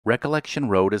Recollection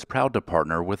Road is proud to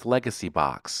partner with Legacy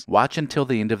Box. Watch until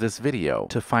the end of this video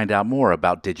to find out more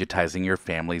about digitizing your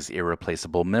family's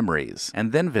irreplaceable memories,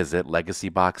 and then visit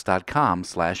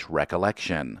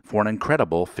legacybox.com/recollection for an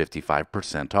incredible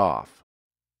 55% off.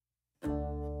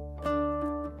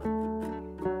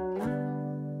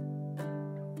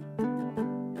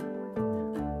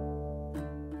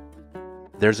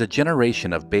 There's a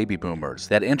generation of baby boomers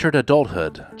that entered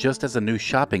adulthood just as a new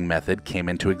shopping method came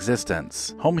into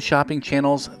existence. Home shopping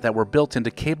channels that were built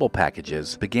into cable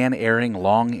packages began airing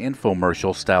long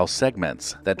infomercial-style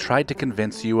segments that tried to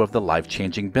convince you of the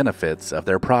life-changing benefits of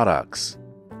their products.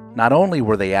 Not only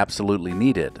were they absolutely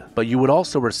needed, but you would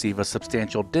also receive a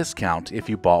substantial discount if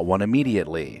you bought one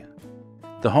immediately.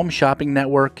 The Home Shopping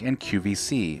Network and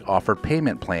QVC offered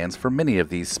payment plans for many of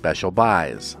these special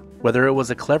buys. Whether it was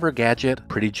a clever gadget,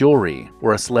 pretty jewelry,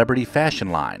 or a celebrity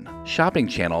fashion line, shopping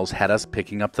channels had us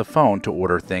picking up the phone to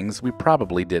order things we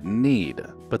probably didn't need.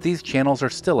 But these channels are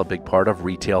still a big part of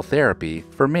retail therapy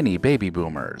for many baby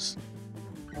boomers.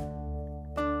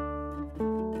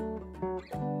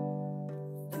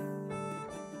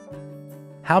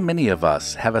 How many of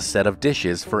us have a set of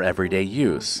dishes for everyday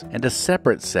use and a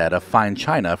separate set of fine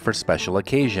china for special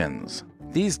occasions?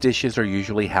 These dishes are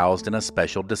usually housed in a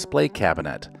special display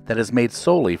cabinet that is made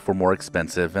solely for more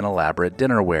expensive and elaborate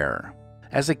dinnerware.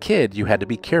 As a kid, you had to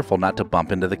be careful not to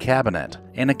bump into the cabinet,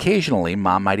 and occasionally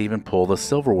Mom might even pull the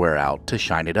silverware out to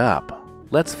shine it up.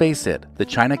 Let's face it, the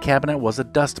china cabinet was a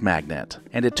dust magnet,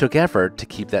 and it took effort to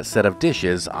keep that set of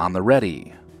dishes on the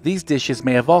ready. These dishes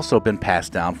may have also been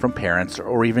passed down from parents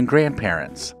or even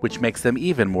grandparents, which makes them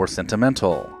even more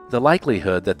sentimental. The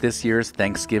likelihood that this year's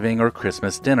Thanksgiving or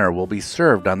Christmas dinner will be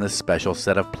served on this special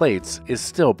set of plates is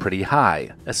still pretty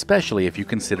high, especially if you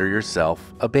consider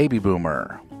yourself a baby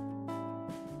boomer.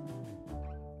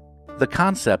 The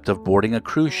concept of boarding a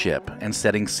cruise ship and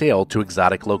setting sail to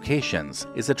exotic locations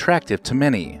is attractive to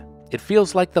many. It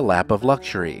feels like the lap of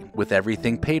luxury, with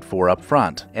everything paid for up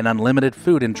front and unlimited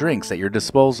food and drinks at your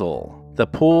disposal. The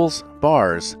pools,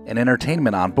 bars, and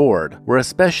entertainment on board were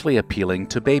especially appealing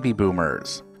to baby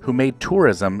boomers, who made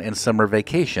tourism and summer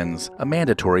vacations a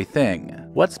mandatory thing.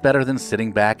 What's better than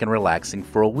sitting back and relaxing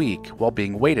for a week while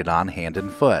being waited on hand and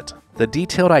foot? The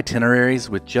detailed itineraries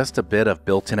with just a bit of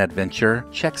built-in adventure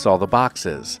checks all the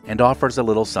boxes and offers a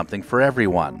little something for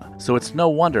everyone, so it's no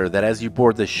wonder that as you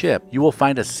board the ship, you will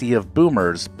find a sea of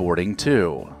boomers boarding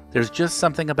too. There's just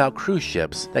something about cruise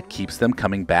ships that keeps them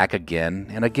coming back again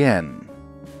and again.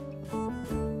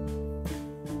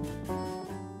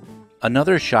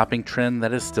 Another shopping trend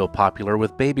that is still popular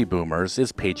with baby boomers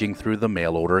is paging through the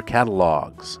mail-order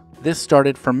catalogs. This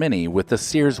started for many with the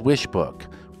Sears Wish Book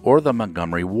or the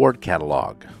Montgomery Ward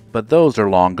catalog, but those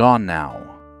are long gone now.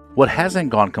 What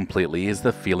hasn't gone completely is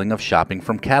the feeling of shopping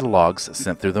from catalogs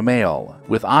sent through the mail.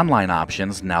 With online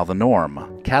options now the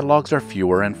norm, catalogs are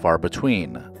fewer and far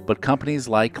between, but companies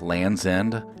like Land's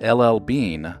End, LL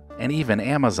Bean, and even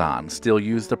Amazon still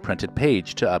use the printed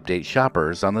page to update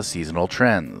shoppers on the seasonal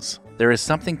trends. There is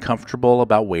something comfortable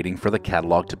about waiting for the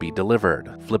catalog to be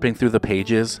delivered, flipping through the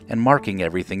pages and marking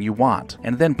everything you want,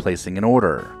 and then placing an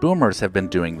order. Boomers have been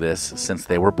doing this since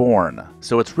they were born,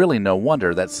 so it's really no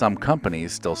wonder that some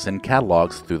companies still send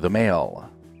catalogs through the mail.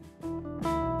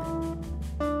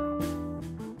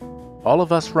 All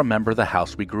of us remember the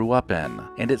house we grew up in,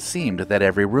 and it seemed that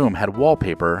every room had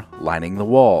wallpaper lining the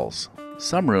walls.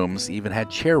 Some rooms even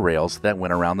had chair rails that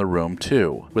went around the room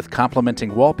too, with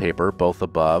complementing wallpaper both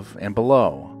above and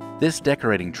below. This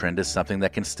decorating trend is something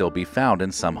that can still be found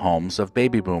in some homes of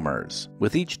baby boomers.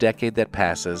 With each decade that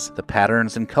passes, the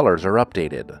patterns and colors are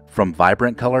updated, from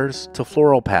vibrant colors to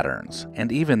floral patterns,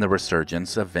 and even the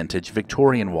resurgence of vintage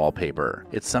Victorian wallpaper.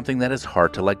 It's something that is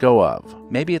hard to let go of.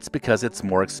 Maybe it's because it's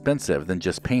more expensive than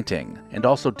just painting, and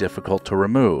also difficult to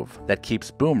remove, that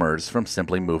keeps boomers from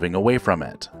simply moving away from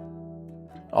it.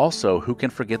 Also, who can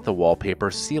forget the wallpaper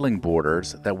ceiling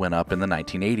borders that went up in the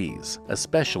 1980s,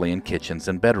 especially in kitchens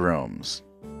and bedrooms?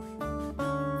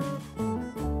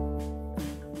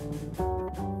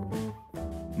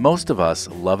 Most of us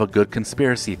love a good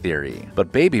conspiracy theory,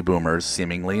 but baby boomers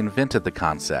seemingly invented the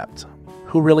concept.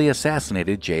 Who really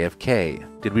assassinated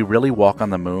JFK? Did we really walk on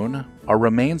the moon? Are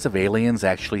remains of aliens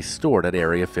actually stored at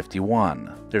Area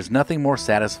 51? There's nothing more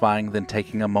satisfying than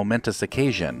taking a momentous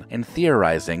occasion and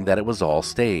theorizing that it was all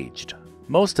staged.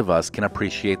 Most of us can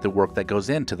appreciate the work that goes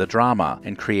into the drama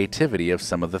and creativity of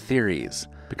some of the theories,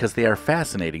 because they are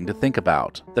fascinating to think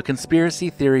about. The conspiracy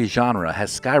theory genre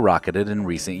has skyrocketed in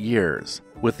recent years,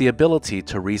 with the ability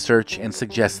to research and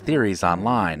suggest theories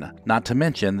online, not to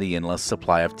mention the endless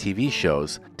supply of TV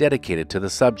shows dedicated to the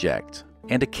subject.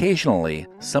 And occasionally,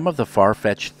 some of the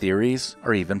far-fetched theories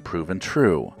are even proven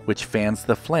true, which fans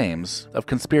the flames of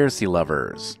conspiracy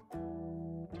lovers.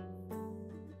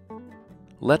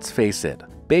 Let's face it,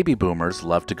 baby boomers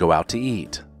love to go out to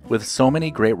eat. With so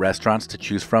many great restaurants to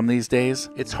choose from these days,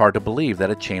 it's hard to believe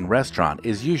that a chain restaurant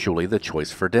is usually the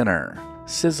choice for dinner.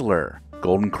 Sizzler,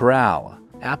 Golden Corral,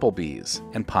 Applebee's,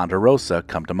 and Ponderosa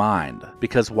come to mind,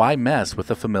 because why mess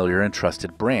with a familiar and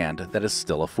trusted brand that is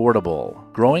still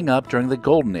affordable? Growing up during the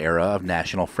golden era of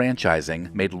national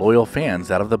franchising made loyal fans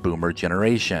out of the boomer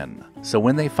generation. So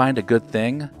when they find a good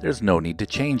thing, there's no need to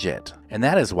change it. And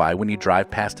that is why when you drive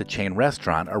past a chain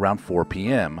restaurant around 4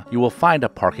 p.m., you will find a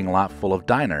parking lot full of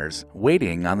diners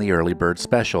waiting on the early bird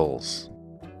specials.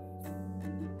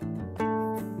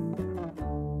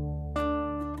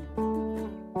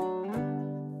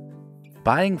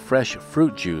 Buying fresh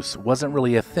fruit juice wasn't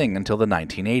really a thing until the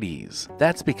 1980s.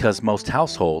 That's because most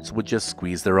households would just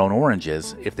squeeze their own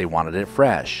oranges if they wanted it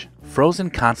fresh.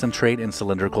 Frozen concentrate in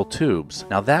cylindrical tubes,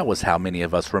 now that was how many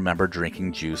of us remember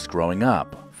drinking juice growing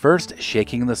up. First,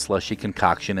 shaking the slushy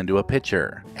concoction into a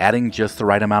pitcher, adding just the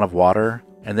right amount of water,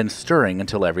 and then stirring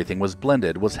until everything was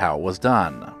blended was how it was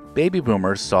done. Baby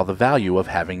boomers saw the value of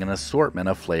having an assortment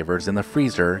of flavors in the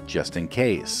freezer just in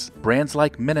case. Brands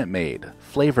like Minute Maid,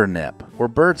 Flavor Nip, or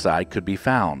Bird's Eye could be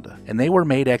found, and they were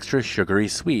made extra sugary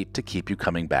sweet to keep you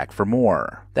coming back for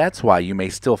more. That's why you may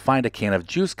still find a can of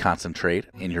juice concentrate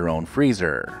in your own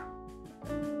freezer.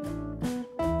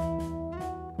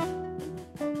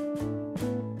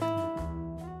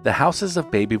 The houses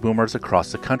of baby boomers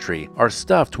across the country are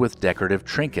stuffed with decorative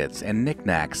trinkets and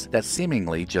knickknacks that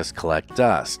seemingly just collect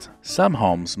dust. Some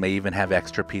homes may even have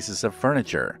extra pieces of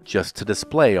furniture just to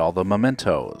display all the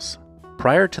mementos.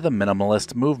 Prior to the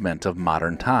minimalist movement of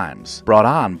modern times, brought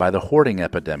on by the hoarding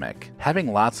epidemic,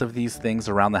 having lots of these things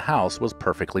around the house was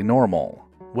perfectly normal.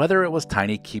 Whether it was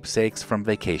tiny keepsakes from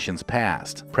vacations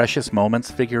past, precious moments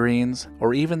figurines,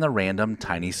 or even the random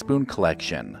tiny spoon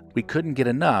collection, we couldn't get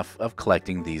enough of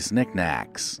collecting these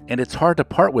knickknacks. And it's hard to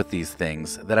part with these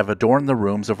things that have adorned the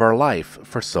rooms of our life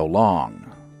for so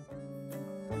long.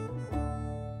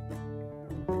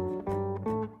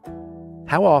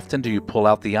 How often do you pull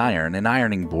out the iron and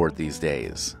ironing board these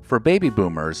days? For baby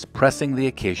boomers, pressing the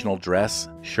occasional dress,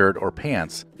 shirt, or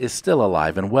pants is still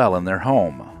alive and well in their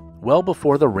home. Well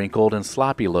before the wrinkled and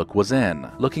sloppy look was in,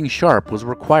 looking sharp was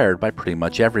required by pretty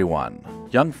much everyone.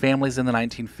 Young families in the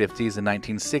 1950s and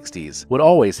 1960s would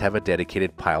always have a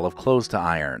dedicated pile of clothes to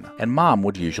iron, and mom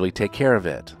would usually take care of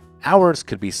it. Hours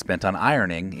could be spent on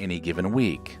ironing any given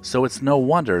week, so it's no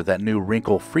wonder that new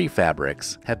wrinkle-free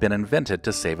fabrics have been invented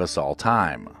to save us all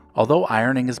time. Although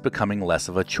ironing is becoming less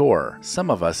of a chore,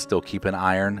 some of us still keep an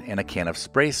iron and a can of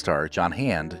spray starch on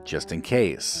hand just in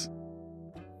case.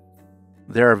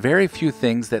 There are very few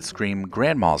things that scream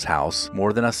grandma's house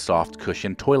more than a soft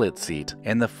cushioned toilet seat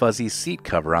and the fuzzy seat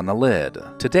cover on the lid.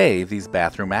 Today, these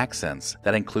bathroom accents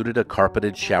that included a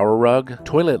carpeted shower rug,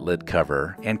 toilet lid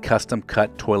cover, and custom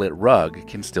cut toilet rug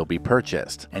can still be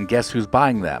purchased. And guess who's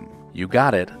buying them? You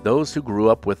got it, those who grew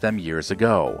up with them years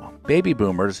ago. Baby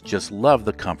boomers just love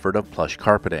the comfort of plush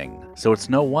carpeting, so it's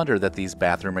no wonder that these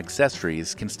bathroom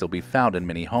accessories can still be found in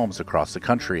many homes across the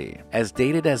country. As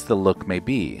dated as the look may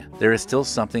be, there is still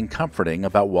something comforting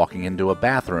about walking into a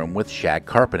bathroom with shag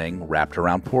carpeting wrapped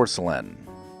around porcelain.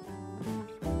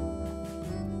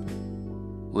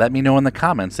 Let me know in the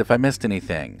comments if I missed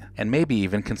anything, and maybe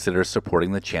even consider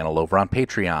supporting the channel over on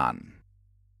Patreon.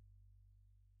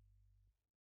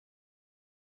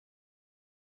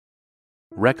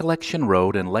 Recollection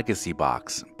Road and Legacy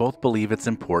Box both believe it's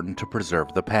important to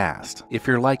preserve the past. If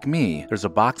you're like me, there's a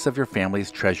box of your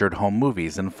family's treasured home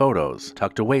movies and photos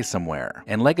tucked away somewhere,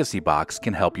 and Legacy Box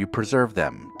can help you preserve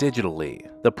them digitally.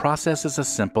 The process is a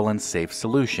simple and safe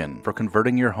solution for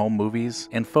converting your home movies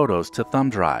and photos to thumb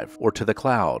drive or to the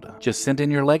cloud. Just send in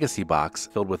your Legacy Box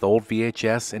filled with old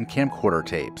VHS and camcorder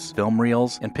tapes, film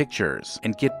reels, and pictures,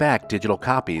 and get back digital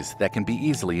copies that can be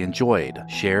easily enjoyed,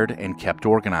 shared, and kept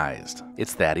organized.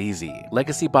 It's that easy.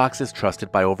 Legacy Box is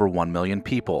trusted by over 1 million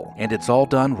people, and it's all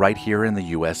done right here in the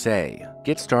USA.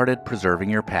 Get started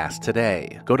preserving your past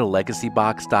today. Go to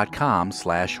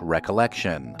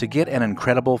legacybox.com/recollection to get an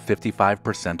incredible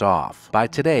 55% off. Buy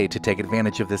today to take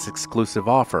advantage of this exclusive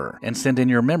offer and send in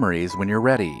your memories when you're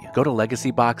ready. Go to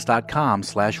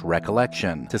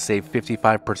legacybox.com/recollection to save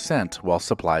 55% while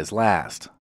supplies last.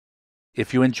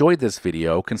 If you enjoyed this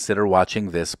video, consider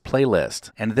watching this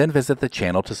playlist, and then visit the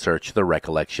channel to search the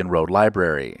Recollection Road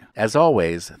Library. As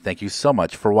always, thank you so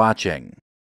much for watching.